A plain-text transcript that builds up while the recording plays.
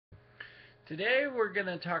Today we're going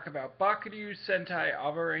to talk about Bakryu Sentai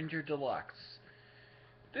Abaranger Deluxe.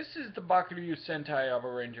 This is the Bakryu Sentai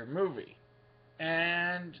Abaranger movie.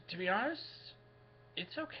 And to be honest,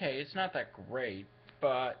 it's okay. It's not that great,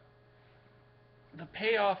 but the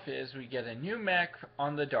payoff is we get a new mech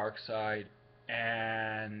on the dark side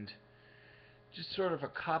and just sort of a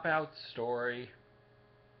cop-out story.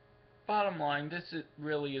 Bottom line, this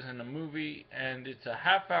really isn't a movie, and it's a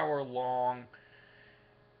half-hour long,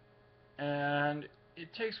 and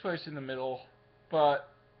it takes place in the middle, but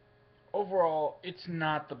overall, it's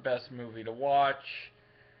not the best movie to watch.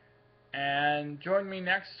 And join me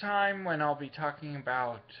next time when I'll be talking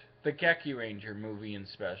about the Gekiranger Movie in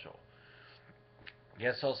special.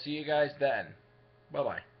 Guess I'll see you guys then.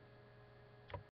 Bye-bye.